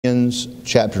Corinthians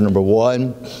chapter number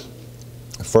 1.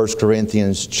 1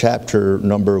 Corinthians chapter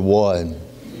number 1.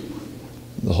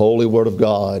 The Holy Word of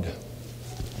God.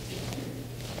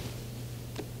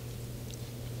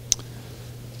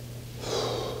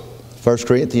 First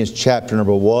Corinthians chapter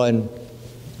number 1. We're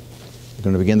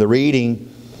going to begin the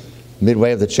reading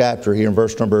midway of the chapter here in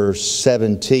verse number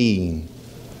 17.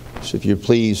 So if you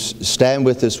please stand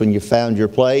with us when you found your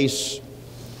place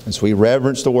as we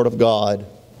reverence the Word of God.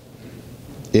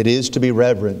 It is to be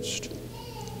reverenced.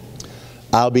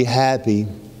 I'll be happy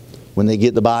when they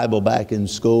get the Bible back in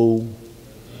school.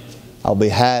 I'll be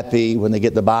happy when they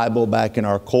get the Bible back in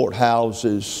our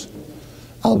courthouses.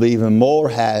 I'll be even more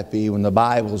happy when the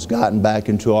Bible's gotten back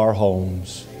into our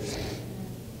homes.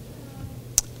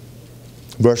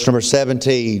 Verse number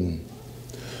 17.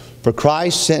 For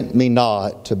Christ sent me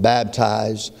not to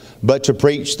baptize, but to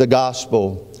preach the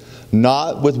gospel,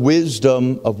 not with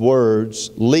wisdom of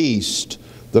words, lest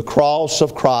the cross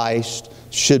of Christ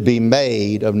should be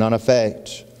made of none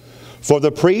effect. For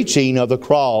the preaching of the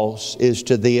cross is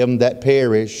to them that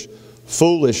perish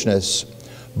foolishness,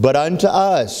 but unto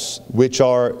us which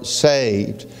are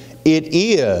saved it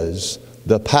is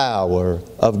the power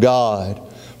of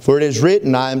God. For it is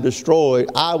written, I will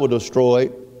destroy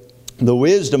the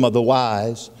wisdom of the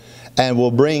wise, and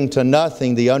will bring to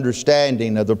nothing the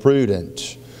understanding of the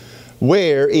prudent.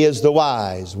 Where is the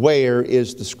wise? Where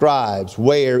is the scribes?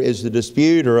 Where is the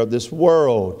disputer of this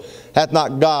world? Hath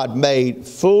not God made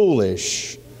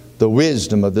foolish the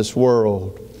wisdom of this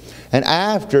world? And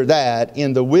after that,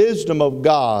 in the wisdom of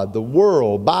God, the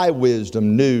world by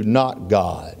wisdom knew not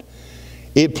God.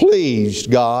 It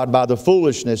pleased God by the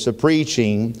foolishness of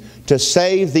preaching to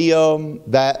save them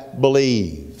that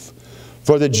believe.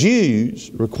 For the Jews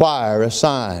require a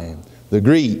sign, the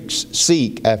Greeks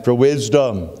seek after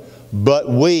wisdom. But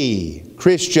we,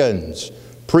 Christians,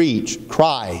 preach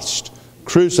Christ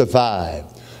crucified.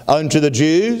 Unto the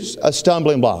Jews a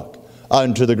stumbling block,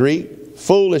 unto the Greek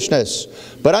foolishness.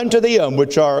 But unto them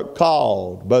which are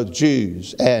called, both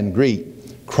Jews and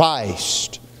Greek,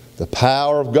 Christ, the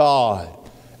power of God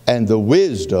and the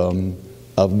wisdom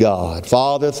of God.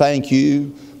 Father, thank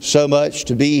you so much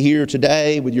to be here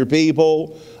today with your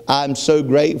people. I'm so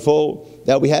grateful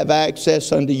that we have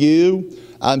access unto you.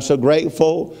 I'm so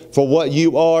grateful for what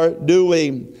you are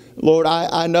doing. Lord,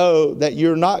 I know that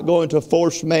you're not going to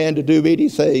force man to do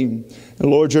anything.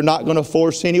 And Lord, you're not going to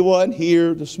force anyone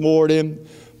here this morning.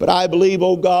 But I believe,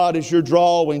 oh God, as you're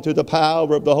drawing through the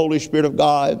power of the Holy Spirit of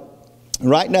God,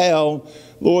 right now,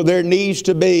 Lord, there needs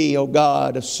to be, oh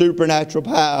God, a supernatural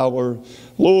power,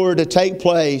 Lord, to take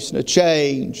place and a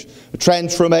change, a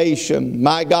transformation.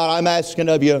 My God, I'm asking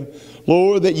of you,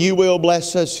 Lord, that you will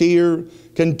bless us here.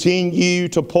 Continue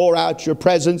to pour out your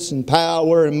presence and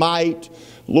power and might.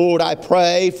 Lord, I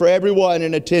pray for everyone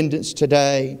in attendance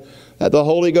today that the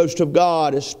Holy Ghost of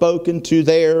God has spoken to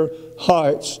their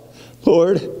hearts.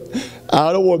 Lord,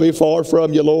 I don't want to be far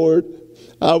from you, Lord.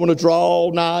 I want to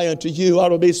draw nigh unto you. I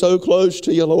want to be so close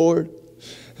to you, Lord.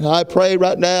 And I pray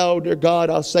right now, dear God,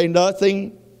 I'll say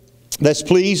nothing that's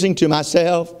pleasing to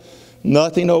myself.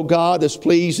 Nothing, oh God, that's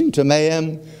pleasing to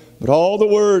man. But all the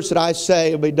words that I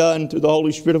say will be done through the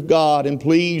Holy Spirit of God and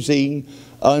pleasing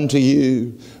unto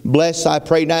you. Bless, I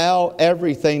pray now,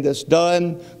 everything that's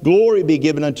done. Glory be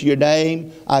given unto your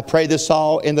name. I pray this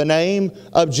all in the name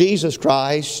of Jesus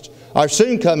Christ, our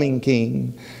soon coming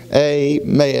King.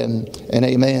 Amen and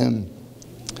amen.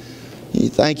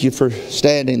 Thank you for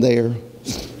standing there.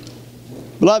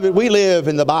 Beloved, we live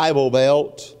in the Bible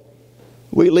Belt.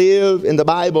 We live in the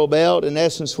Bible Belt. In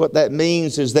essence, what that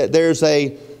means is that there's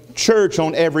a church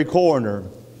on every corner.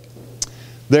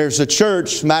 There's a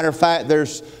church, matter of fact,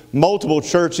 there's multiple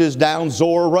churches down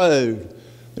Zora Road.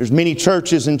 There's many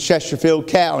churches in Chesterfield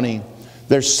County.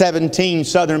 There's 17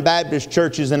 Southern Baptist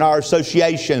churches in our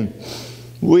association.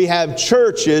 We have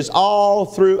churches all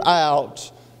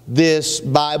throughout this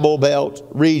Bible Belt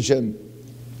region.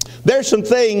 There's some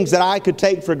things that I could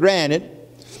take for granted.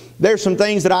 There's some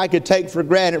things that I could take for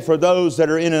granted for those that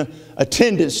are in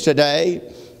attendance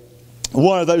today.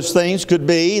 One of those things could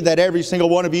be that every single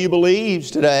one of you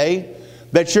believes today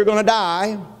that you're going to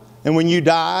die. And when you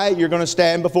die, you're going to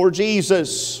stand before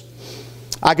Jesus.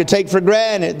 I could take for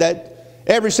granted that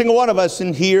every single one of us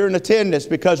in here in attendance,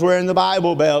 because we're in the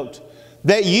Bible Belt,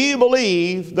 that you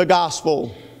believe the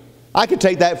gospel. I could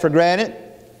take that for granted.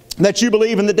 That you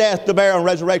believe in the death, the burial, and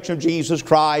resurrection of Jesus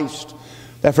Christ.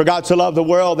 That for God so loved the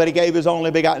world that He gave His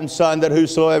only begotten Son, that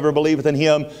whosoever believeth in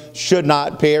Him should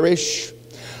not perish.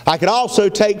 I could also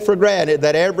take for granted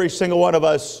that every single one of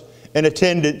us in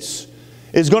attendance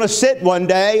is going to sit one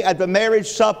day at the marriage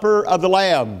supper of the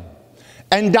Lamb.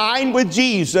 and dine with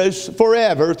Jesus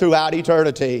forever throughout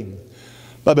eternity.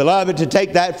 But beloved, to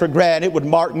take that for granted would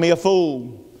mark me a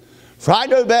fool. For I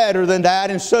know better than that,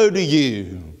 and so do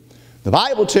you. The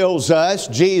Bible tells us,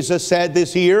 Jesus said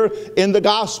this here in the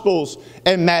Gospels,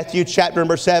 in Matthew chapter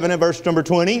number 7 and verse number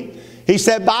 20. He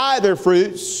said, by their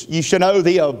fruits you shall know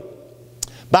them.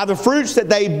 By the fruits that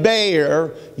they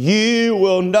bear, you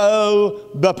will know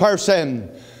the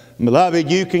person. Beloved,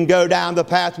 you can go down the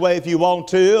pathway if you want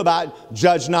to about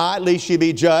judge not, lest you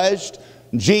be judged.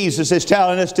 Jesus is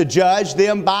telling us to judge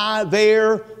them by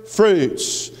their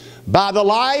fruits. By the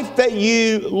life that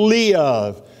you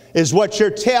live is what you're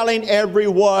telling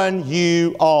everyone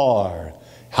you are.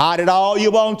 Hide it all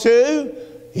you want to,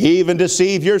 even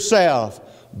deceive yourself.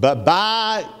 But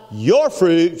by your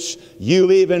fruits,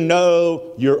 you even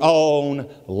know your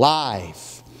own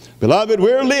life. Beloved,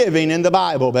 we're living in the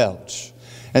Bible Belt.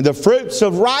 And the fruits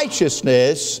of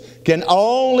righteousness can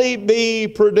only be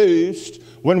produced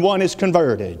when one is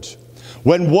converted,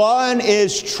 when one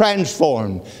is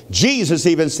transformed. Jesus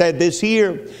even said this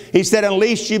here. He said,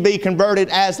 unless you be converted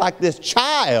as like this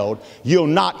child, you'll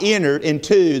not enter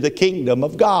into the kingdom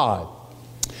of God.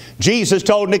 Jesus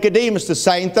told Nicodemus the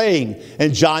same thing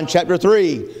in John chapter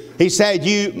 3. He said,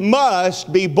 you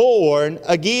must be born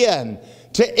again.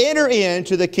 To enter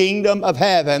into the kingdom of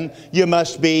heaven, you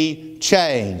must be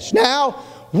changed. Now,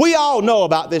 we all know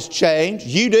about this change.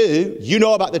 You do. You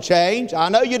know about the change. I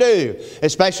know you do.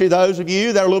 Especially those of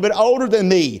you that are a little bit older than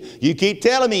me. You keep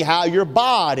telling me how your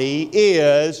body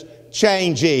is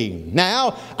changing.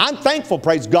 Now, I'm thankful,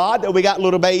 praise God, that we got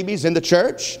little babies in the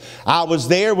church. I was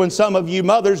there when some of you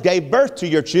mothers gave birth to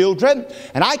your children.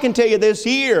 And I can tell you this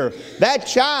here, that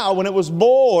child, when it was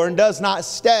born, does not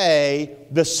stay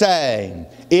the same.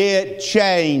 It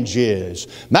changes.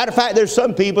 Matter of fact, there's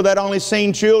some people that only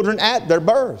seen children at their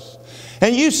birth.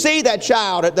 And you see that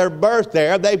child at their birth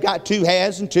there, they've got 2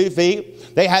 hands and 2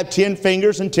 feet. They have 10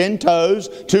 fingers and 10 toes,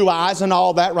 2 eyes and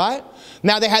all that, right?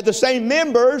 Now they have the same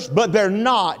members, but they're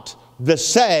not the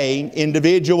same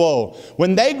individual.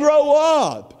 When they grow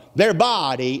up, their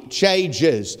body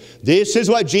changes. This is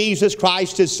what Jesus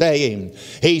Christ is saying.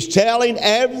 He's telling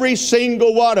every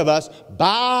single one of us,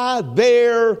 by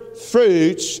their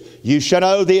fruits you shall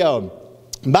know them.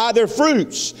 By their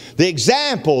fruits, the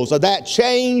examples of that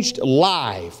changed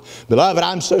life. Beloved,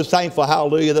 I'm so thankful,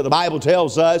 hallelujah, that the Bible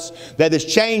tells us that this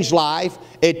changed life,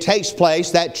 it takes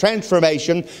place, that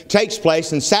transformation takes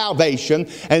place in salvation.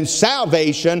 And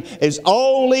salvation is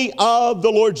only of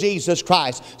the Lord Jesus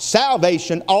Christ.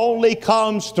 Salvation only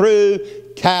comes through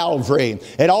Calvary.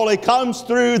 It only comes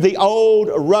through the old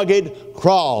rugged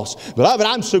cross. Beloved,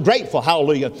 I'm so grateful,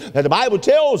 hallelujah, that the Bible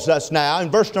tells us now in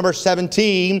verse number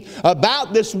 17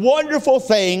 about this wonderful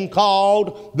thing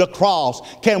called the cross.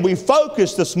 Can we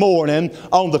focus this morning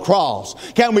on the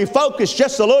cross? Can we focus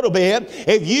just a little bit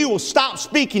if you will stop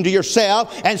speaking to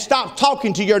yourself and stop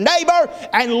talking to your neighbor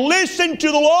and listen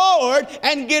to the Lord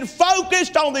and get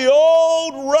focused on the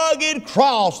old rugged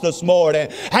cross this morning?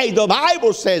 Hey, the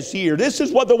Bible says here, this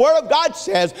is what the Word of God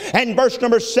says in verse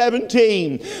number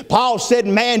 17. Paul said,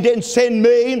 man didn't send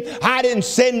me, I didn't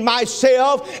send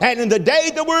myself. And in the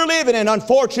day that we're living in,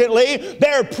 unfortunately,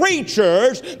 there are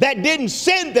preachers that didn't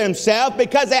send themselves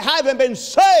because they haven't been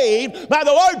saved by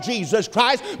the Lord Jesus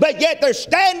Christ, but yet they're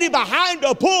standing behind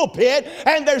a pulpit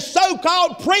and they're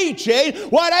so-called preaching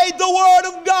what ain't the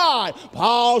Word of God.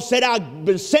 Paul said, I've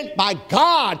been sent by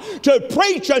God to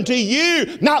preach unto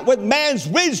you, not with man's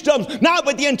wisdom, not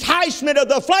with the enticement of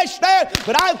the flesh there,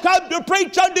 but I've come to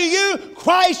preach unto you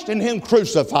Christ and Him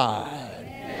crucified.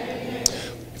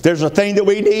 If there's a thing that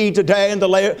we need today in the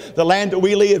land that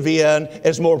we live in,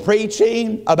 is more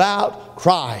preaching about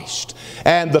Christ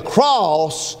and the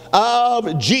cross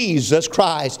of Jesus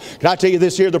Christ. Can I tell you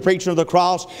this here? The preaching of the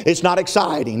cross, it's not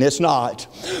exciting. It's not.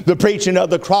 The preaching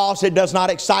of the cross, it does not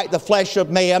excite the flesh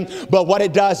of man, but what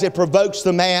it does, it provokes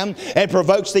the man, it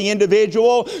provokes the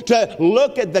individual to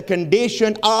look at the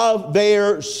condition of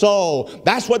their soul.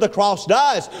 That's what the cross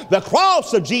does. The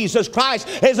cross of Jesus Christ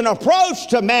is an approach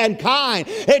to mankind.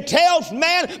 It tells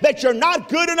man that you're not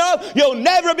good enough, you'll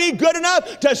never be good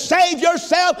enough to save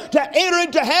yourself, to enter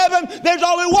into heaven. There's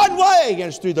only one way, and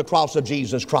it's through the cross of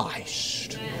Jesus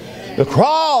Christ. The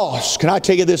cross, can I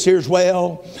tell you this here as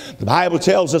well? The Bible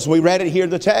tells us, we read it here in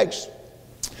the text,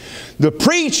 the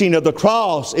preaching of the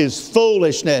cross is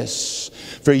foolishness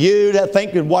For you that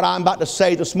think that what I'm about to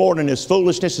say this morning is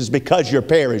foolishness is because you're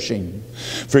perishing.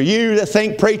 For you that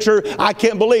think, preacher, I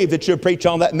can't believe that you're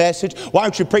preaching on that message. Why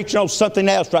aren't you preaching on something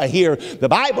else right here? The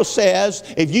Bible says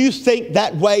if you think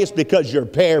that way, it's because you're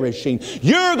perishing.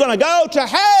 You're going to go to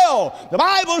hell. The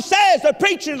Bible says the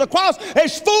preaching of the cross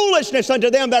is foolishness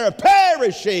unto them that are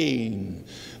perishing.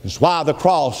 That's why the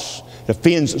cross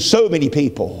offends so many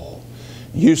people.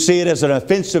 You see it as an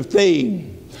offensive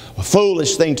thing, a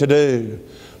foolish thing to do.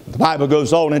 The Bible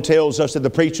goes on and tells us that the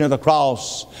preaching of the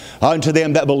cross unto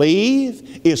them that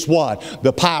believe is what?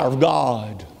 The power of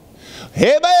God.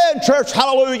 Amen, church,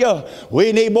 hallelujah.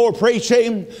 We need more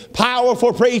preaching,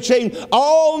 powerful preaching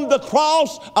on the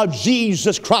cross of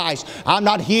Jesus Christ. I'm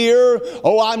not here,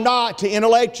 I'm not to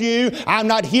intellect you. I'm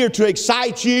not here to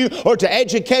excite you or to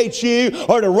educate you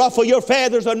or to ruffle your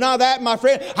feathers or none of that, my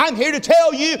friend. I'm here to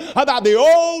tell you about the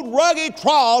old rugged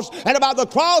cross and about the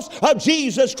cross of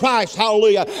Jesus Christ,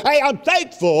 hallelujah. Hey, I'm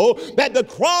thankful that the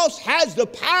cross has the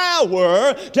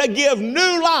power to give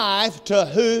new life to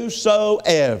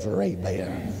whosoever. Amen.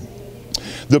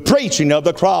 The preaching of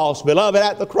the cross, beloved,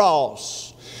 at the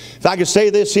cross. If I could say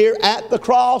this here, at the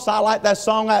cross, I like that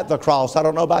song, At the Cross. I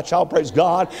don't know about y'all, praise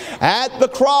God. At the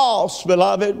cross,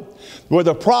 beloved, where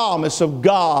the promise of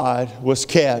God was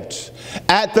kept.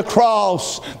 At the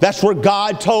cross, that's where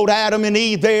God told Adam and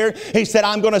Eve there. He said,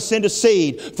 I'm going to send a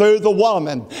seed through the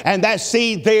woman. And that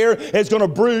seed there is going to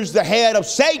bruise the head of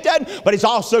Satan, but it's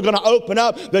also going to open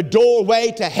up the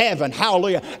doorway to heaven.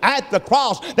 Hallelujah. At the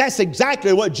cross, that's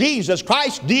exactly what Jesus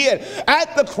Christ did.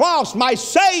 At the cross, my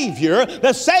Savior,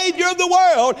 the Savior of the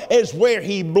world, is where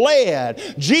He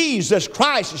bled. Jesus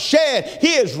Christ shed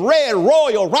His red,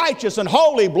 royal, righteous, and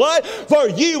holy blood for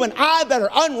you and I that are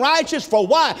unrighteous. For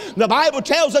why? The Bible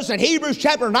tells us in Hebrews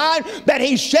chapter 9 that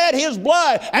He shed His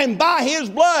blood, and by His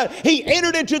blood He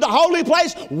entered into the holy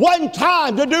place one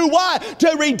time to do what?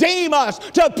 To redeem us,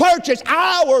 to purchase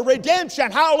our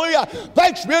redemption. Hallelujah.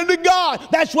 Thanks be unto God.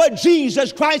 That's what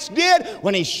Jesus Christ did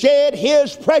when He shed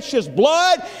His precious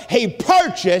blood. He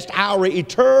purchased our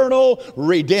eternal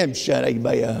redemption.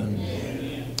 Amen.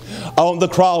 On the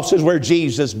cross is where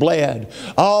Jesus bled.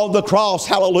 On the cross,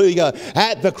 hallelujah,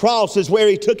 at the cross is where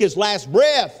He took His last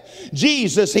breath.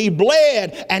 Jesus, He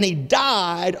bled and He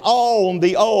died on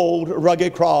the old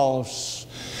rugged cross.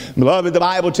 Beloved, the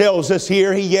Bible tells us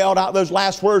here, He yelled out those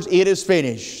last words, it is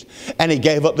finished. And He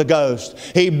gave up the ghost.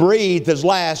 He breathed His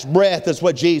last breath. That's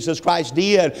what Jesus Christ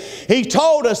did. He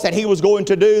told us that He was going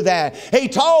to do that. He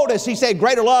told us, He said,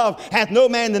 greater love hath no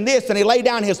man than this, and He laid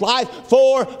down His life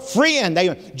for friend.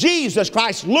 Jesus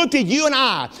Christ looked at you and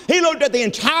I. He looked at the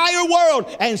entire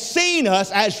world and seen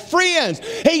us as friends.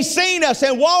 He's seen us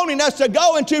and wanting us to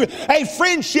go into a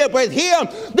friendship with Him.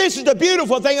 This is the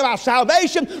beautiful thing about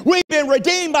salvation. We've been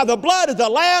redeemed by the blood of the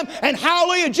Lamb, and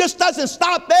hallelujah, it just doesn't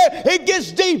stop there. It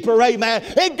gets deeper. Amen.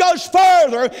 It goes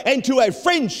further into a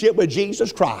friendship with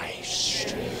Jesus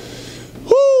Christ.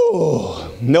 Woo.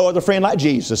 No other friend like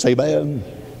Jesus. Amen.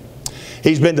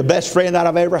 He's been the best friend that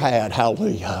I've ever had.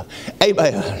 Hallelujah.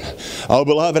 Amen. Oh,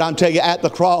 beloved, I'm telling you, at the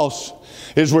cross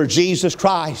is where Jesus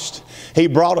Christ, He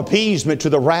brought appeasement to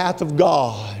the wrath of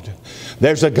God.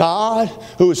 There's a God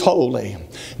who is holy,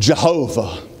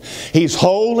 Jehovah. He's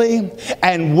holy,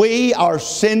 and we are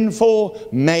sinful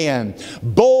man,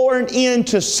 born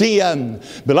into sin.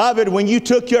 Beloved, when you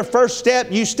took your first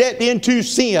step, you stepped into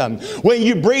sin. When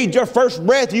you breathed your first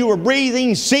breath, you were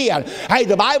breathing sin. Hey,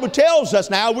 the Bible tells us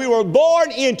now we were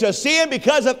born into sin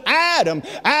because of Adam.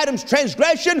 Adam's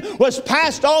transgression was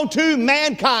passed on to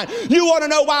mankind. You want to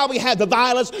know why we had the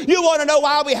violence? You want to know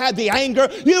why we had the anger?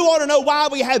 You want to know why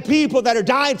we have people that are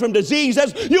dying from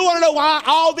diseases? You want to know why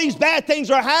all these bad things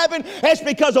are happening? It's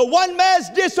because of one man's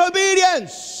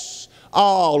disobedience.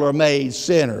 All are made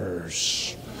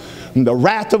sinners. And the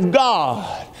wrath of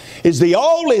God is the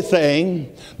only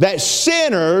thing that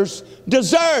sinners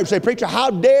deserve. Say, preacher,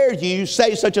 how dare you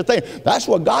say such a thing? That's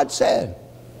what God said.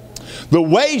 The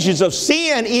wages of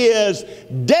sin is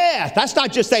death. That's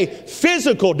not just a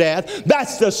physical death.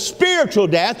 That's the spiritual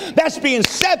death. That's being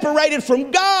separated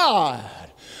from God.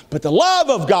 But the love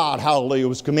of God, hallelujah,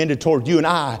 was commended toward you and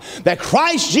I, that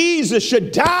Christ Jesus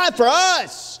should die for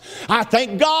us. I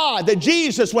thank God that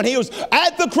Jesus, when He was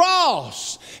at the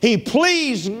cross, He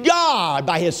pleased God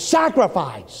by His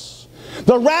sacrifice.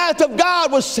 The wrath of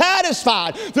God was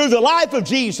satisfied through the life of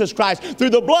Jesus Christ, through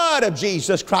the blood of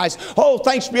Jesus Christ. Oh,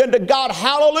 thanks be unto God,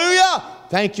 hallelujah,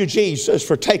 Thank you, Jesus,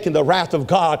 for taking the wrath of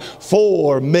God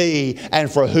for me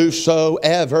and for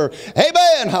whosoever.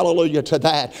 Amen. Hallelujah to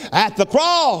that. At the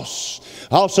cross.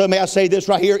 Also, may I say this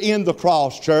right here, in the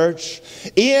cross, church.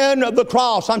 In the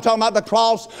cross. I'm talking about the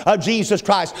cross of Jesus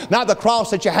Christ. Not the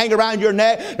cross that you hang around your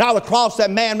neck. Not the cross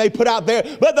that man may put out there.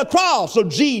 But the cross of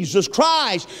Jesus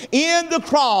Christ. In the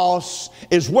cross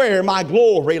is where my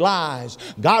glory lies.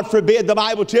 God forbid, the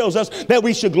Bible tells us that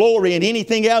we should glory in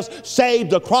anything else save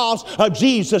the cross of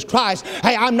Jesus Christ.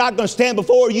 Hey, I'm not going to stand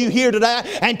before you here today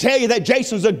and tell you that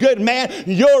Jason's a good man,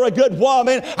 you're a good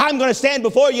woman. I'm going to stand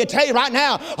before you and tell you right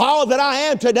now, all that I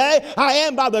am today, I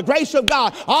am by the grace of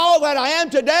God. All that I am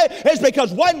today is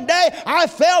because one day I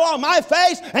fell on my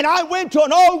face and I went to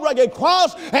an old rugged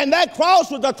cross, and that cross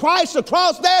was the Christ, the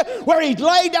cross there where He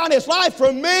laid down His life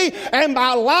for me, and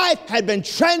my life had been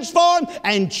transformed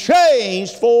and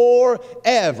changed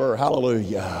forever.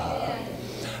 Hallelujah.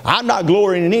 I'm not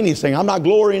glorying in anything. I'm not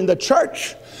glorying in the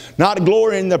church, not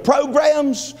glorying in the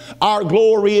programs. Our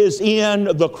glory is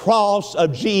in the cross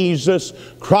of Jesus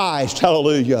Christ.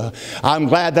 Hallelujah. I'm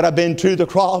glad that I've been to the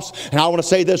cross, and I want to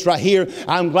say this right here.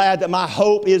 I'm glad that my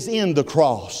hope is in the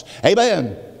cross.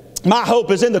 Amen. My hope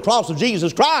is in the cross of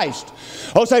Jesus Christ.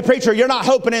 Oh, say, preacher, you're not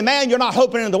hoping in man. You're not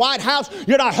hoping in the White House.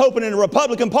 You're not hoping in the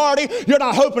Republican Party. You're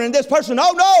not hoping in this person.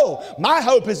 Oh, no. My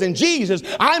hope is in Jesus.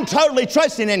 I'm totally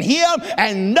trusting in Him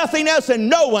and nothing else and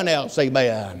no one else.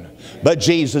 Amen. But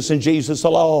Jesus and Jesus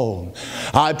alone.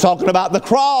 I'm talking about the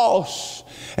cross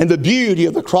and the beauty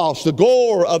of the cross, the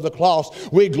glory of the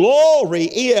cross. We glory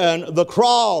in the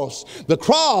cross. The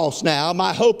cross now,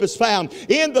 my hope is found.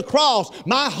 In the cross,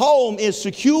 my home is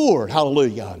secured.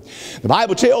 Hallelujah. The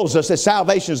Bible tells us that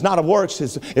salvation is not of works.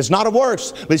 It's not of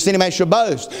works, lest any man should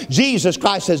boast. Jesus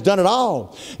Christ has done it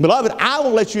all. Beloved, I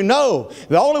will let you know,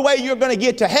 the only way you're going to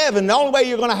get to heaven, the only way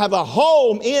you're going to have a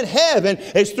home in heaven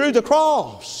is through the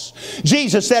cross.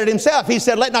 Jesus said it Himself. He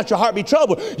said, let not your heart be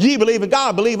troubled. Ye believe in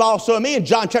God, believe also in me. In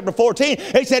John chapter 14,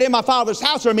 He said, in my Father's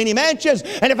house are many mansions,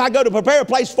 and if I go to prepare a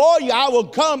place for you, I will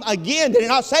come again. Did He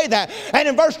not say that? And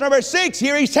in verse number 6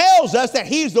 here, He tells us that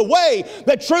He's the way,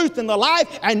 the truth, and the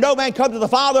life, and no man comes to the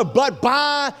Father but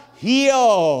by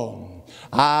Him.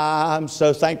 I'm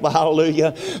so thankful,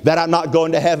 hallelujah, that I'm not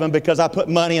going to heaven because I put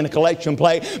money in a collection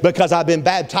plate, because I've been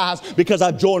baptized, because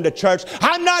I've joined a church.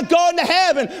 I'm not going to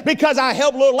heaven because I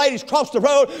help little ladies cross the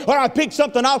road, or I pick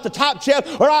something off the top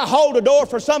shelf, or I hold a door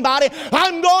for somebody.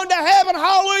 I'm going to heaven,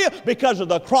 hallelujah, because of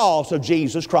the cross of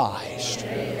Jesus Christ.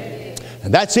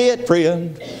 And that's it,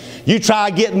 friend. You try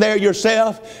getting there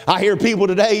yourself. I hear people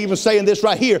today even saying this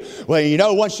right here. Well, you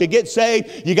know, once you get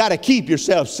saved, you got to keep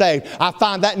yourself saved. I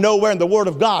find that nowhere in the Word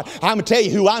of God. I'm going to tell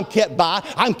you who I'm kept by.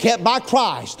 I'm kept by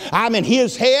Christ. I'm in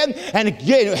His hand, and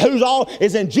who's all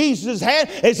is in Jesus'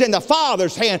 hand is in the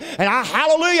Father's hand. And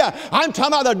hallelujah, I'm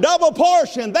talking about the double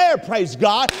portion there, praise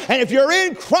God. And if you're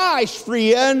in Christ,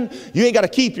 friend, you ain't got to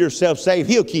keep yourself saved.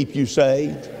 He'll keep you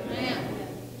saved.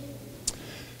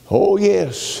 Oh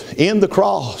yes, in the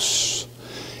cross,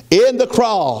 in the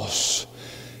cross,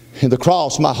 in the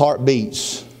cross my heart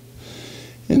beats.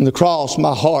 In the cross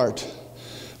my heart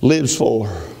lives for.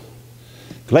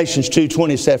 Galatians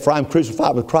 2:20 said, for I am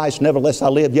crucified with Christ, nevertheless I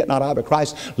live, yet not I, but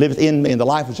Christ liveth in me. In the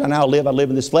life which I now live, I live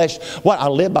in this flesh. What? I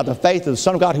live by the faith of the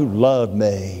Son of God who loved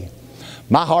me.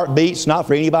 My heart beats not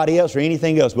for anybody else or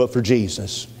anything else, but for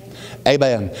Jesus.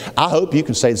 Amen. I hope you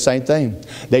can say the same thing.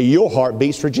 That your heart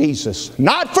beats for Jesus.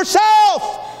 Not for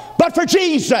self, but for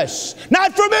Jesus.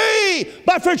 Not for me,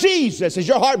 but for Jesus. Is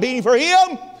your heart beating for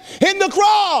Him? In the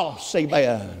cross.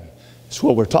 Amen. That's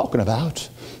what we're talking about.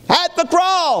 At the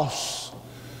cross.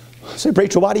 I say,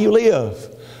 preacher, why do you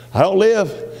live? I don't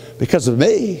live because of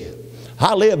me.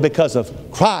 I live because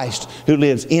of Christ who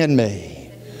lives in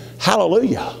me.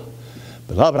 Hallelujah.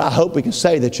 Beloved, I hope we can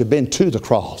say that you've been to the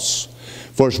cross.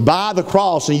 For it's by the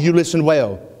cross, and you listen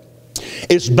well,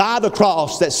 it's by the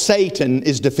cross that Satan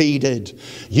is defeated.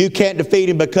 You can't defeat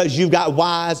him because you've got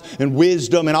wise and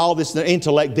wisdom and all this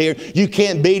intellect there. You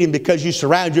can't beat him because you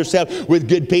surround yourself with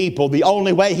good people. The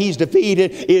only way he's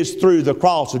defeated is through the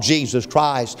cross of Jesus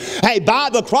Christ. Hey, by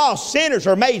the cross, sinners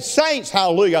are made saints.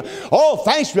 Hallelujah. Oh,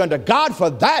 thanks be unto God for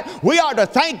that. We are to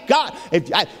thank God.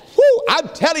 I'm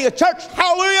telling you, church,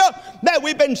 hallelujah, that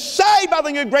we've been saved by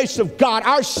the good grace of God.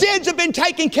 Our sins have been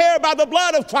taken care of by the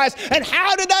blood of Christ. And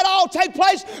how did that all take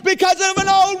place? Because of an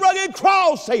old rugged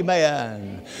cross.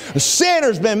 Amen. A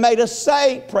sinner's been made a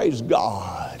saint. Praise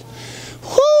God.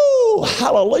 Whoo,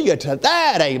 hallelujah to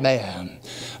that. Amen.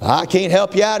 I can't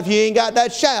help you out if you ain't got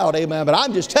that shout, amen. But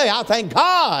I'm just telling you, I thank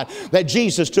God that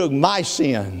Jesus took my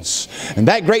sins. And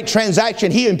that great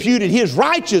transaction, He imputed His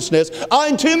righteousness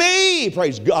unto me.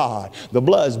 Praise God. The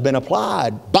blood's been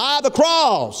applied by the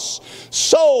cross.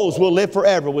 Souls will live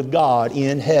forever with God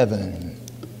in heaven.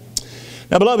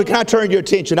 Now, beloved, can I turn your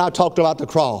attention? I talked about the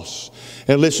cross.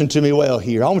 And listen to me well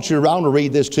here. I want to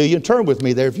read this to you. And turn with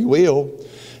me there if you will.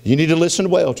 You need to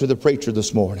listen well to the preacher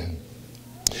this morning.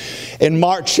 In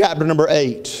Mark chapter number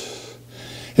 8.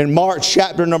 In Mark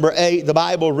chapter number 8, the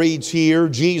Bible reads here,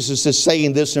 Jesus is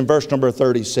saying this in verse number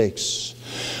 36.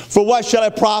 For what shall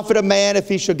it profit a man if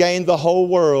he shall gain the whole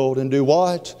world and do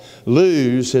what?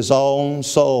 Lose his own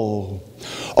soul.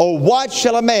 Or what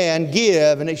shall a man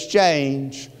give in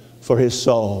exchange for his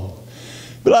soul?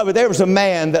 Beloved, there was a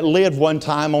man that lived one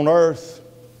time on earth,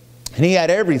 and he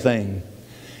had everything.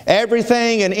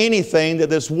 Everything and anything that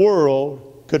this world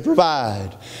could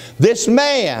provide. This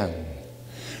man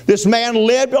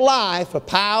lived a life of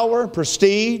power,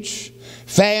 prestige,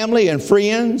 family and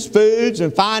friends, foods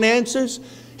and finances.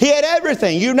 He had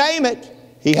everything. You name it,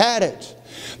 he had it.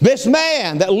 This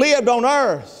man that lived on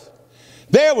earth,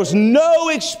 there was no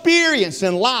experience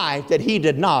in life that he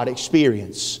did not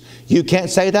experience. You can't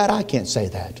say that, I can't say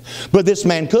that. But this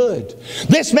man could.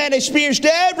 This man experienced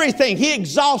everything. He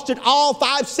exhausted all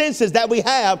 5 senses that we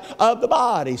have of the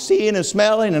body. Seeing and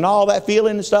smelling and all that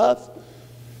feeling and stuff.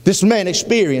 This man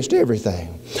experienced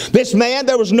everything. This man,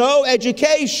 there was no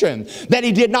education that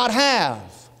he did not have.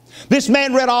 This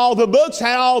man read all the books,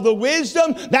 had all the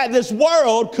wisdom that this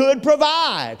world could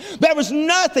provide. There was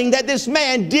nothing that this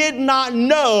man did not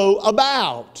know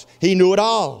about. He knew it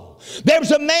all. There was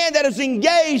a man that was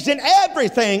engaged in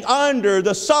everything under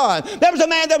the sun. There was a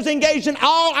man that was engaged in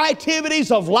all activities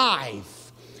of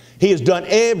life. He has done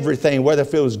everything, whether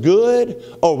if it was good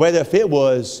or whether if it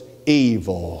was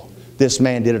evil. This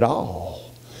man did it all.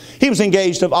 He was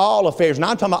engaged of all affairs. Now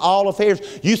I'm talking about all affairs.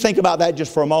 You think about that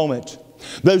just for a moment.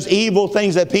 Those evil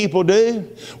things that people do,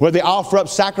 where they offer up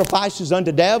sacrifices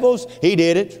unto devils, he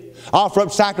did it. Offer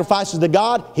up sacrifices to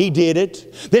God, he did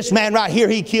it. This man right here,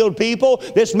 he killed people.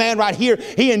 This man right here,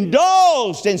 he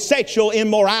indulged in sexual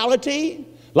immorality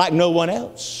like no one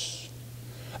else.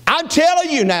 I'm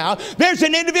telling you now, there's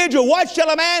an individual. What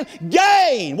shall a man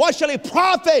gain? What shall he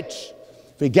profit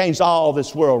if he gains all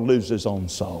this world and loses his own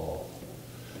soul?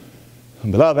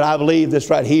 And beloved, I believe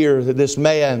this right here, that this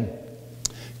man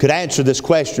could answer this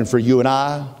question for you and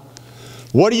I.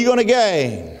 What are you going to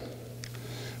gain?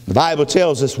 The Bible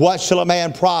tells us, what shall a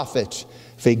man profit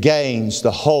if he gains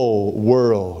the whole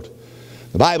world?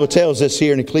 The Bible tells us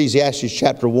here in Ecclesiastes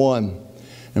chapter 1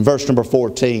 and verse number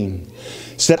 14.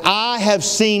 It said, I have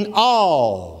seen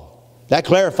all. That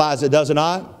clarifies it, does it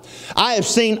not? I have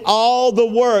seen all the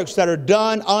works that are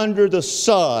done under the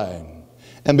sun.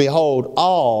 And behold,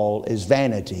 all is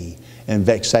vanity and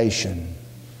vexation.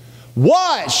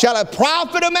 What shall it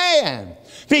profit a man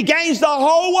if he gains the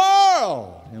whole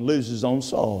world and loses his own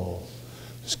soul?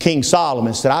 King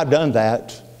Solomon said, I've done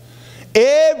that.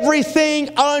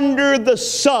 Everything under the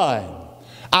sun.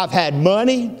 I've had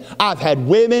money, I've had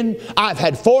women, I've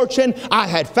had fortune, I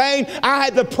had fame, I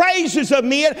had the praises of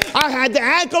men, I had the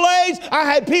accolades, I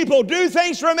had people do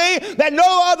things for me that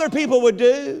no other people would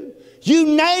do. You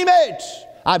name it,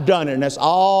 I've done it, and that's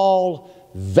all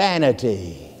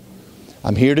vanity.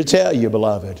 I'm here to tell you,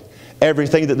 beloved,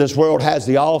 everything that this world has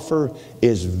to offer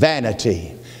is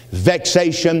vanity,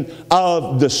 vexation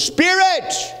of the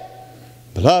spirit.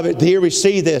 Beloved, here we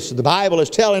see this. The Bible is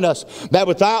telling us that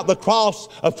without the cross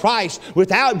of Christ,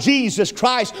 without Jesus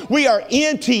Christ, we are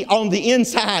empty on the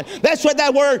inside. That's what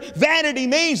that word vanity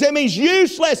means. It means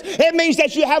useless. It means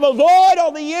that you have a void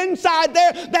on the inside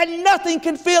there that nothing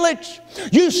can fill it.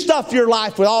 You stuff your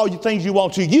life with all the things you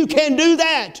want to. You can do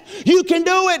that. You can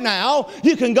do it now.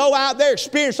 You can go out there,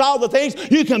 experience all the things.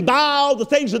 You can buy all the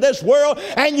things of this world,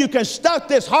 and you can stuff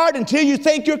this heart until you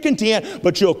think you're content,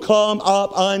 but you'll come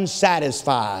up unsatisfied.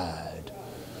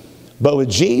 But with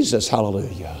Jesus,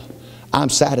 hallelujah, I'm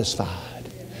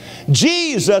satisfied.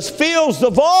 Jesus fills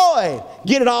the void.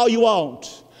 Get it all you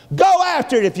want. Go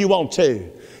after it if you want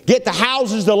to. Get the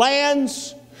houses, the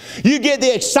lands. You get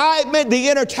the excitement, the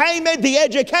entertainment, the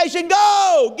education.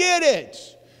 Go get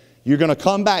it. You're going to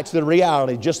come back to the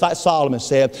reality, just like Solomon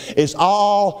said, it's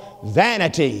all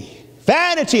vanity.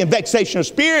 Vanity and vexation of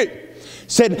spirit.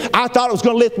 Said, I thought it was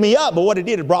going to lift me up, but what it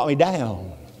did, it brought me down.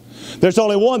 There's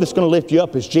only one that's going to lift you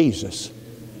up, is Jesus.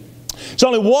 There's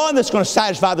only one that's going to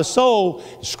satisfy the soul.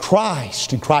 It's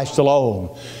Christ and Christ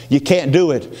alone. You can't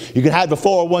do it. You can have the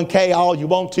 401k all you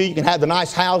want to. You can have the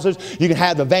nice houses. You can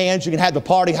have the vans. You can have the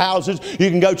party houses. You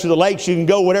can go to the lakes. You can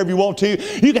go whatever you want to.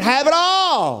 You can have it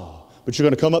all. But you're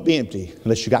going to come up empty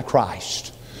unless you got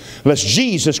Christ. Unless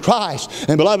Jesus Christ.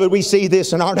 And beloved, we see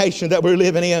this in our nation that we're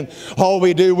living in. All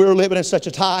we do, we're living in such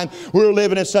a time. We're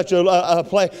living in such a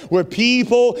place where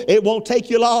people, it won't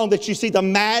take you long that you see the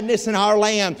madness in our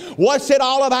land. What's it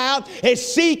all about? It's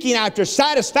seeking after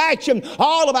satisfaction.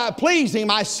 All about pleasing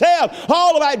myself.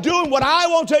 All about doing what I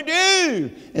want to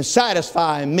do. And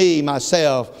satisfying me,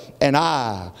 myself, and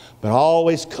I. But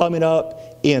always coming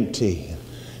up empty.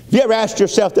 Have you ever asked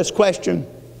yourself this question?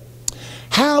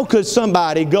 How could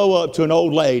somebody go up to an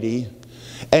old lady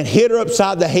and hit her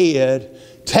upside the head,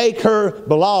 take her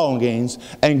belongings,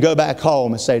 and go back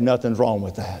home and say nothing's wrong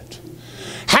with that?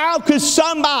 How could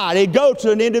somebody go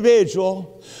to an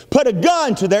individual, put a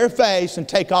gun to their face and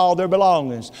take all their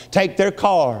belongings, take their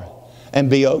car, and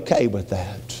be okay with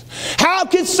that? How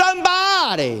could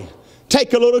somebody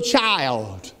take a little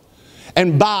child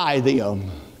and buy them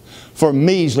for a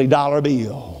measly dollar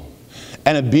bill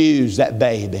and abuse that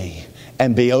baby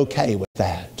and be okay with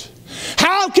that?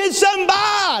 How can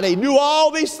somebody do all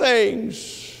these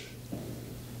things?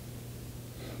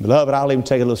 Beloved, I'll even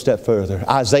take it a little step further.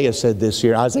 Isaiah said this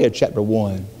here, Isaiah chapter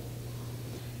 1.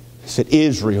 He said,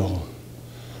 Israel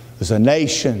was a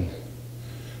nation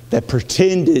that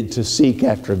pretended to seek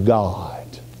after God.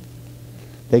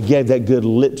 They gave that good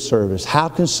lip service. How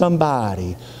can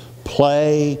somebody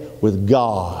play with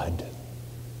God?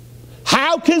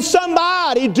 How can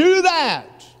somebody do that?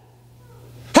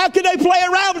 How can they play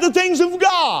around with the things of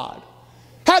God?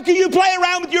 How can you play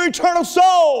around with your eternal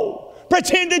soul?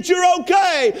 Pretend that you're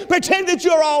okay. Pretend that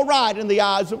you're all right in the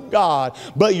eyes of God.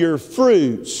 But your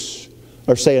fruits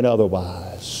are saying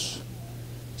otherwise.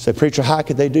 Say, preacher, how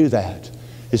could they do that?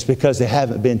 It's because they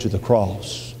haven't been to the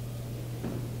cross.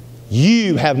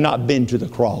 You have not been to the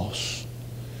cross.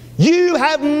 You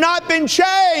have not been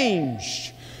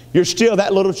changed. You're still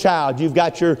that little child. You've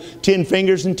got your 10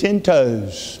 fingers and 10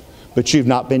 toes. But you've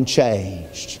not been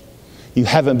changed. You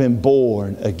haven't been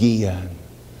born again.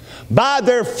 By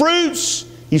their fruits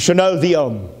you shall know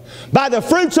them. By the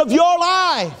fruits of your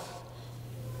life.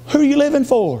 Who are you living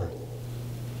for?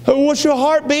 What's your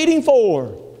heart beating for?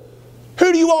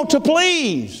 Who do you want to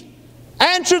please?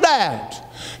 Answer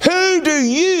that. Who do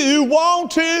you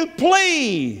want to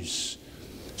please?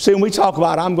 See, when we talk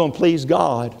about I'm going to please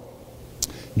God,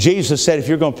 Jesus said if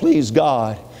you're going to please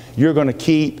God, you're going to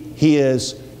keep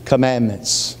His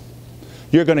commandments.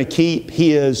 You're going to keep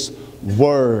His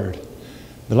Word.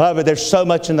 Beloved, there's so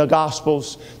much in the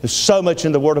Gospels, there's so much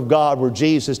in the Word of God where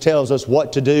Jesus tells us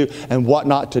what to do and what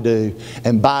not to do.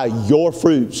 And by your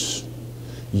fruits,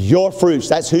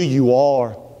 that's who you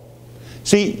are.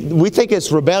 See, we think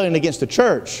it's rebellion against the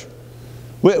church.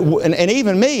 And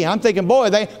even me, I'm thinking, boy,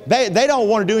 they don't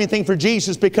want to do anything for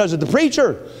Jesus because of the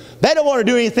preacher. They don't want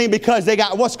to do anything because they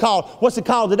got what's it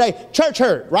called today? Church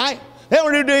hurt, right? They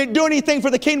don't want to do anything for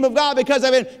the kingdom of God because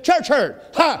they've been church hurt.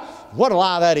 Ha! What a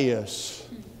lie that is.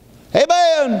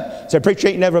 Amen. Say, preacher,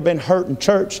 ain't never been hurt in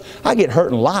church. I get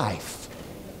hurt in life.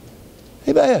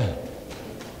 Amen.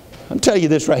 I'm telling you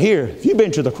this right here. If you've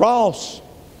been to the cross,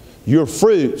 your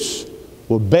fruits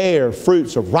will bear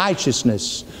fruits of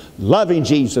righteousness, loving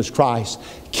Jesus Christ,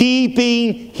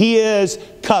 keeping His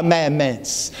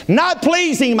commandments, not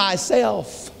pleasing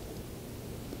myself.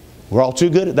 We're all too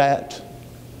good at that.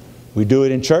 We do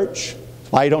it in church.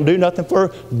 That's why you don't do nothing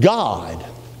for God.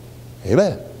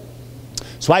 Amen.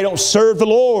 That's why you don't serve the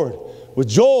Lord with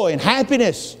joy and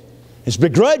happiness. It's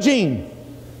begrudging.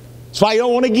 That's why you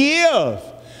don't want to give.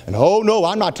 And oh no,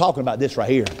 I'm not talking about this right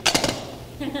here.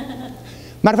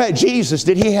 Matter of fact, Jesus,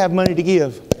 did He have money to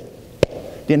give?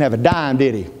 Didn't have a dime,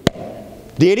 did He?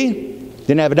 Did He?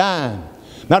 Didn't have a dime.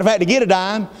 Matter of fact, to get a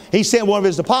dime, He sent one of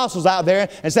His apostles out there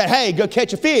and said, hey, go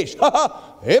catch a fish.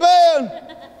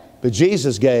 Amen. But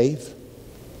Jesus gave.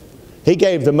 He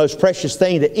gave the most precious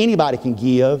thing that anybody can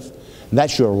give, and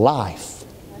that's your life.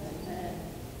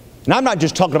 And I'm not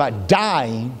just talking about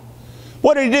dying.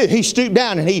 What did He do? He stooped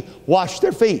down and He washed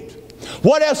their feet.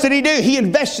 What else did He do? He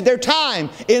invested their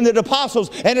time in the apostles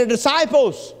and the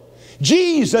disciples.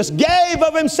 Jesus gave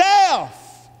of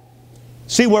Himself.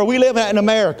 See, where we live at in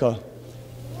America,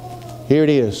 here it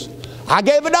is. I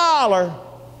gave $1.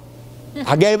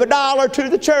 I gave $1 to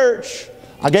the church.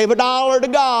 I gave $1 to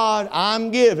God.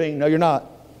 I'm giving. No, you're not.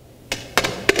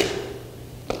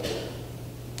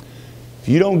 If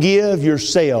you don't give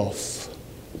yourself,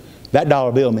 that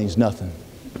dollar bill means nothing.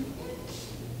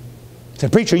 Say,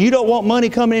 preacher, you don't want money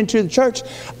coming into the church?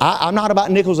 I'm not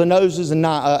about nickels and noses and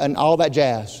all that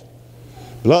jazz.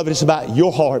 Beloved, it's about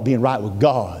your heart being right with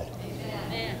God.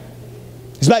 Amen.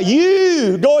 It's about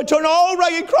you going to an old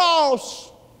rugged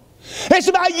cross. It's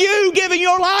about you giving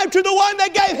your life to the one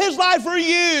that gave His life for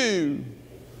you.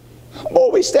 Boy,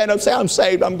 we stand up and say, I'm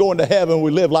saved, I'm going to heaven,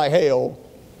 we live like hell.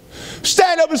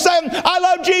 Stand up and say, I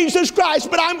love Jesus Christ,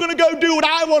 but I'm going to go do what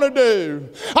I want to do.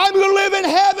 I'm going to live in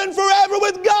heaven forever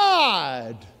with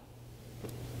God.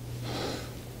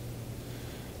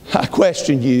 I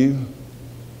question you.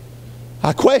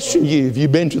 I question you. Have you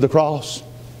been to the cross?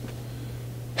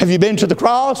 Have you been to the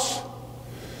cross?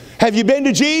 Have you been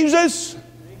to Jesus?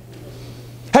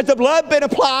 Has the blood been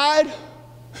applied?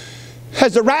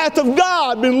 Has the wrath of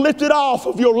God been lifted off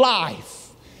of your life?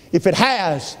 If it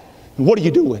has, what are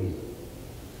you doing?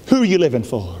 Who are you living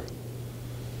for?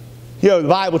 You know, the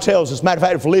Bible tells us, as a matter of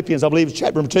fact, in Philippians, I believe it's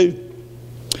chapter number 2,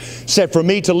 said, for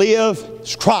me to live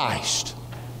is Christ.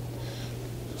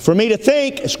 For me to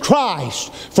think is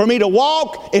Christ. For me to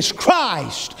walk is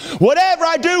Christ. Whatever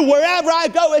I do, wherever I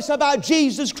go, it's about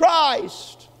Jesus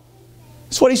Christ.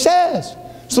 That's what He says.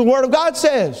 That's what the Word of God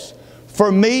says.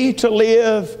 For me to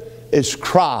live is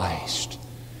Christ.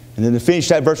 And then to finish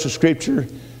that verse of Scripture,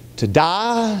 to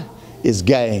die is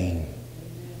gain.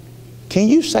 Can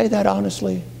you say that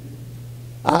honestly?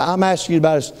 I'm asking you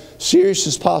about as serious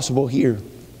as possible here.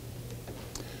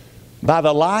 By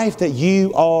the life that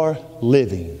you are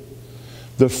living,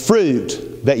 the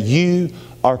fruit that you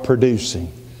are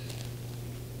producing.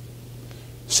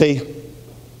 See,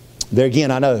 there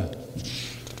again, I know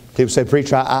people say,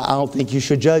 preacher, I don't think you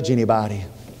should judge anybody.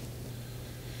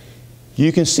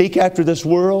 You can seek after this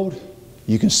world.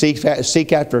 You can seek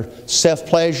after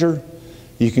self-pleasure.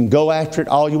 You can go after it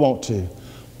all you want to.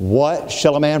 What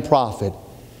shall a man profit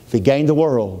if he gain the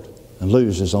world and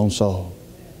lose his own soul?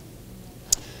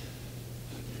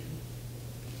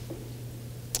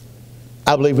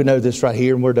 I believe we know this right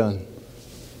here and we're done.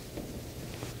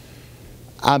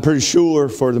 I'm pretty sure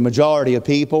for the majority of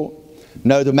people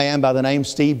know the man by the name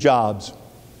Steve Jobs.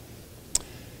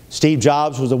 Steve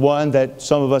Jobs was the one that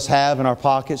some of us have in our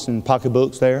pockets and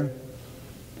pocketbooks there.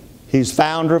 He's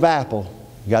founder of Apple.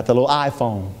 You got the little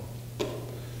iPhone.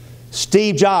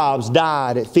 Steve Jobs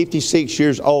died at 56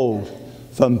 years old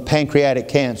from pancreatic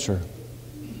cancer.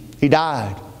 He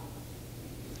died.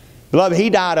 Beloved, he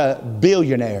died a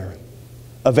billionaire,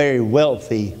 a very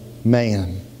wealthy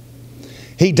man.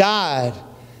 He died,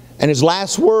 and his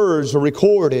last words are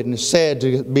recorded, and it's said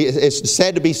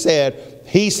to be said,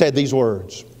 he said these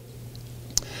words,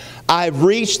 I've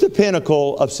reached the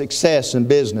pinnacle of success in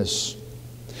business.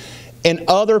 In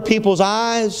other people's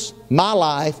eyes, my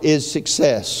life is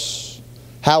success.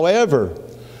 However,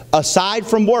 aside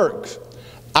from work,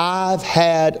 I've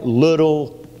had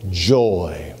little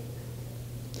joy.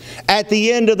 At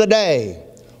the end of the day,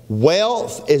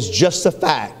 wealth is just a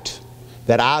fact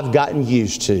that I've gotten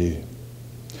used to.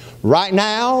 Right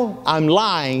now, I'm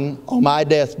lying on my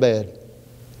deathbed,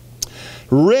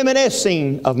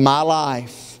 reminiscing of my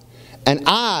life, and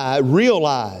I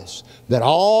realize that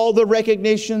all the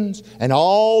recognitions and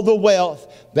all the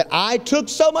wealth that I took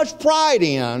so much pride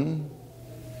in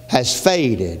has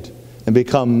faded and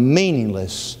become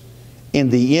meaningless in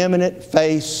the imminent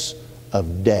face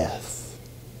of death.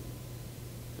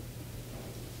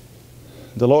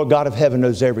 The Lord God of heaven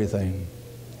knows everything.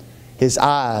 His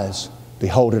eyes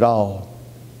behold it all.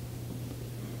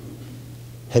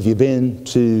 Have you been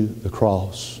to the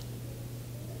cross?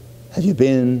 Have you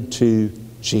been to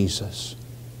Jesus?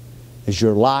 Is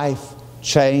your life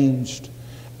changed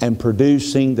and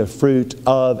producing the fruit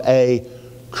of a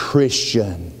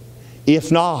Christian?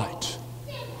 If not,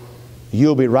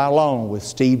 you'll be right along with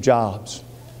Steve Jobs.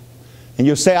 And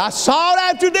you'll say, I sought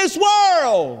after this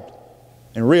world,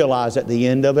 and realize at the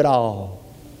end of it all,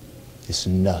 it's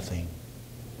nothing.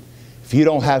 If you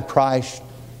don't have Christ,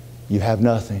 you have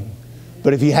nothing.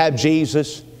 But if you have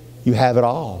Jesus, you have it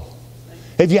all.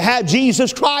 If you have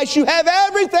Jesus Christ, you have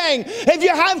everything. If you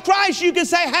have Christ, you can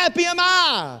say, happy am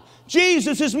I.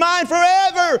 Jesus is mine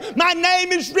forever. My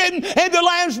name is written in the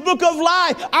Lamb's book of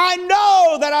life. I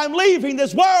know that I'm leaving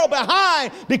this world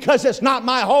behind because it's not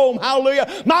my home.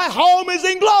 Hallelujah. My home is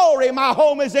in glory. My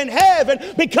home is in heaven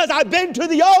because I've been to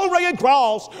the old rugged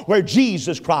cross where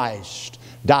Jesus Christ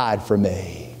died for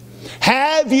me.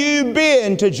 Have you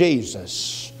been to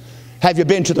Jesus? Have you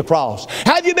been to the cross?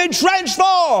 Have you been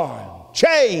transformed?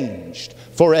 Changed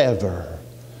forever?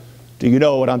 Do you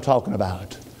know what I'm talking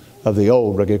about? Of the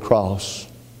old rugged cross.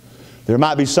 There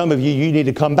might be some of you, you need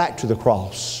to come back to the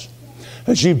cross.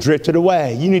 As you've drifted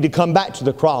away, you need to come back to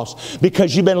the cross,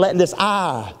 because you've been letting this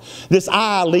eye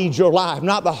lead your life,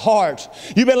 not the heart.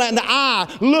 You've been letting the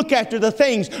eye look after the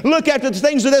things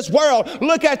of this world,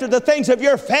 look after the things of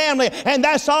your family, and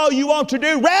that's all you want to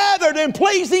do rather than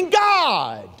pleasing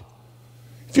God.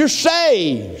 If you're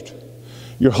saved,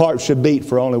 your heart should beat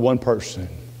for only one person.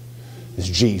 It's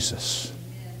Jesus.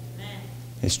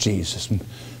 It's Jesus.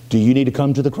 Do you need to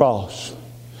come to the cross?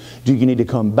 Do you need to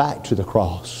come back to the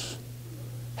cross?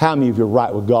 How many of you are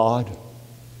right with God?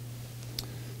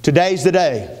 Today's the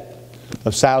day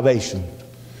of salvation.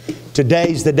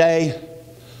 Today's the day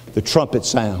the trumpet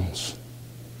sounds.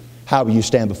 How will you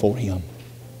stand before Him?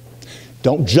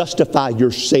 Don't justify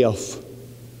yourself.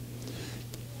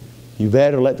 You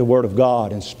better let the Word of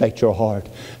God inspect your heart.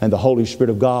 And the Holy Spirit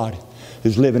of God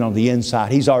who's living on the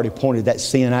inside, He's already pointed that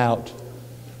sin out.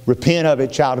 Repent of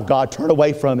it, child of God. Turn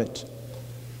away from it.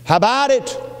 How about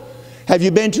it? Have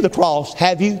you been to the cross?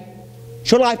 Have you?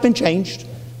 Has your life been changed?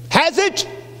 Has it?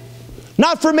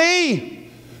 Not for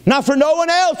me. Not for no one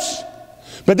else.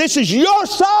 But this is your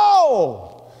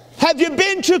soul. Have you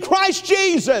been to Christ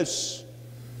Jesus?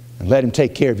 And let Him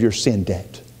take care of your sin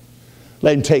debt.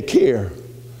 Let Him take care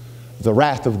of the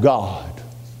wrath of God.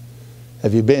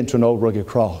 Have you been to an old rugged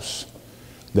cross?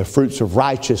 The fruits of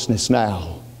righteousness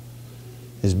now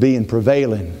is being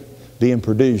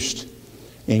produced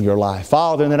in your life.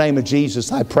 Father, in the name of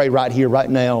Jesus, I pray right here, right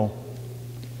now.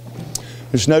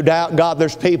 There's no doubt, God,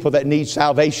 there's people that need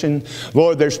salvation.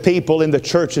 Lord, there's people in the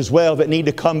church as well that need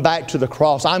to come back to the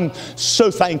cross. I'm so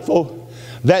thankful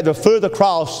that the foot of the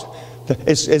cross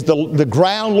is the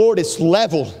ground, Lord, it's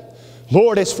level.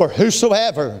 Lord, it's for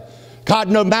whosoever. God,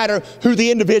 no matter who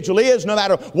the individual is, no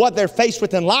matter what they're faced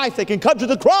with in life, they can come to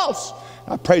the cross.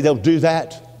 I pray they'll do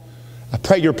that. I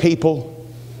pray your people,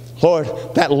 Lord,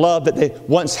 that love that they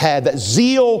once had, that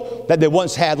zeal that they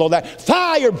once had, Lord, that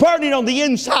fire burning on the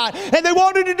inside, and they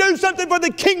wanted to do something for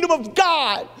the kingdom of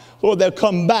God. Lord, they'll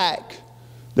come back.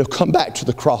 They'll come back to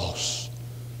the cross.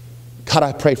 God,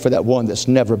 I pray for that one that's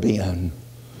never been.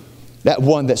 That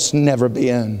one that's never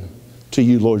been to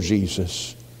you, Lord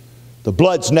Jesus. The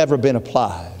blood's never been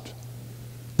applied.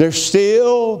 They're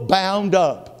still bound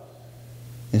up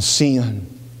in sin.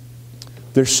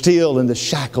 They're still in the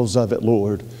shackles of it,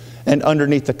 Lord. And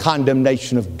underneath the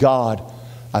condemnation of God,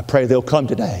 I pray they'll come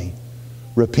today,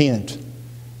 repent,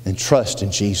 and trust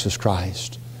in Jesus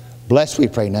Christ. Bless, we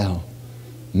pray now.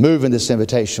 Move in this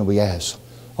invitation, we ask.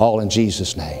 All in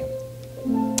Jesus' name.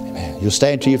 Amen. You'll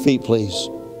stand to your feet, please.